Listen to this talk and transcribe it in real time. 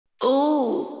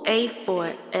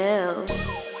A4L.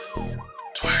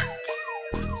 Twerk,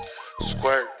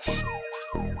 squirt,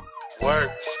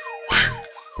 work,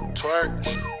 twerk,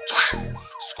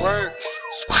 squirt,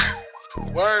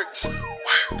 work,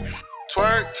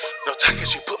 twerk. No talking,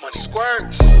 she put money,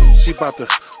 squirt. She bout to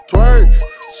twerk,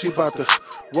 she bout to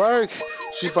work,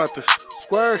 she bout to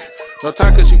squirt. No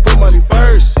talking, she put money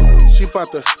first. She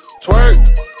bout to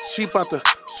twerk, she bout to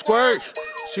squirt,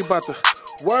 she bout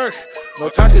to work. No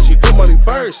talking, she put money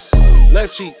first.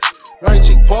 Left cheek, right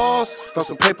cheek, pause, got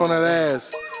some paper on that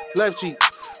ass. Left cheek,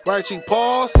 right cheek,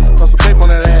 pause, got some paper on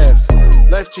that ass.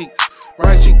 Left cheek,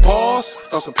 right cheek, pause,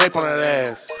 got some paper on that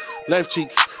ass. Left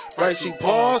cheek, right cheek,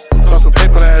 pause, got some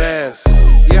paper on that ass.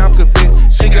 Yeah, I'm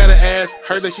convinced she got an ass,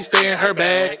 heard that she stay in her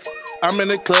bag. I'm in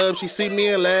the club, she see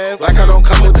me and laugh like I don't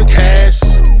come with the cash.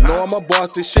 Know I'm a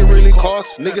boss, this shit really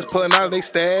cost. Niggas pulling out of they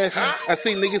stash. I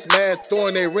see niggas mad,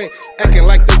 throwing their rent, acting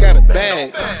like they got a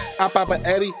bag. I pop a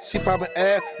Addy, she pop a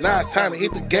ab, now it's time to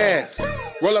hit the gas.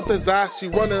 Roll up his eye, she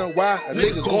wondering why a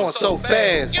nigga going so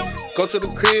fast. Go to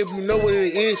the crib, you know what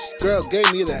it is, girl gave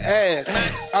me the ass.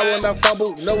 I will not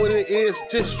fumble, know what it is,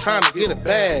 just trying to get a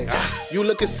bag. You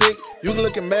looking sick, you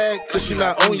looking mad, cause she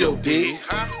not on your dick.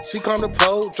 She come to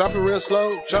pole, drop it real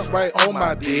slow, jump right on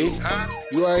my dick.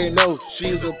 You already know,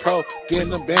 she's a pro,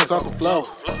 getting them bands off the floor.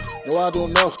 No, I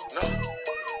don't know.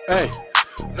 Hey,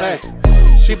 hey,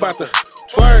 she bout to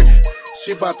twerk,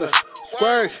 she bout to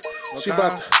squirt, she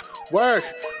bout to work.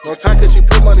 No time cause she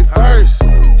put money first.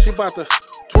 She bout to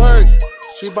twerk,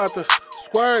 she bout to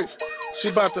squirt,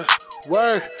 she bout to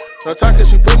work. No time cause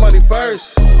she put money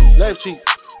first. Left cheek,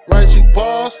 right cheek,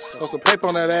 pause, got some paper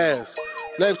on that ass.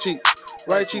 Left cheek,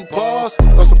 right cheek, pause,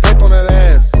 got some paper on that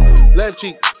ass. Left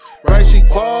cheek, right cheek,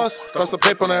 pause, got some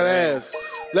paper on that ass.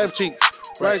 Left cheek,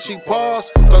 right cheek,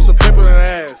 pause, got some paper on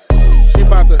that ass. She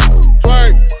bout to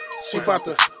twerk, she bout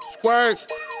to squirt,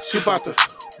 she bout to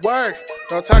work.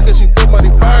 No talking, she put money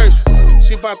first.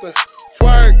 She bout to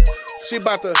twerk, she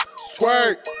bout to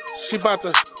squirt, she bout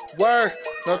to work.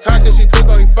 No talking, she put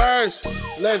money first.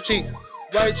 Left cheek,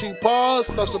 right cheek, pause,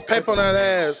 got some paper on that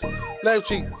ass. Left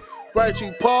cheek, right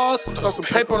cheek, pause, got some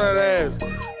paper on that ass.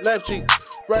 Left cheek,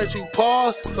 right cheek,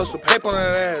 pause, got some paper on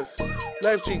that ass.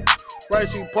 Left cheek, right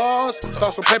cheek, pause,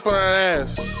 got some paper on that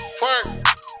ass. Twerk,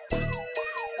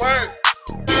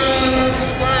 work.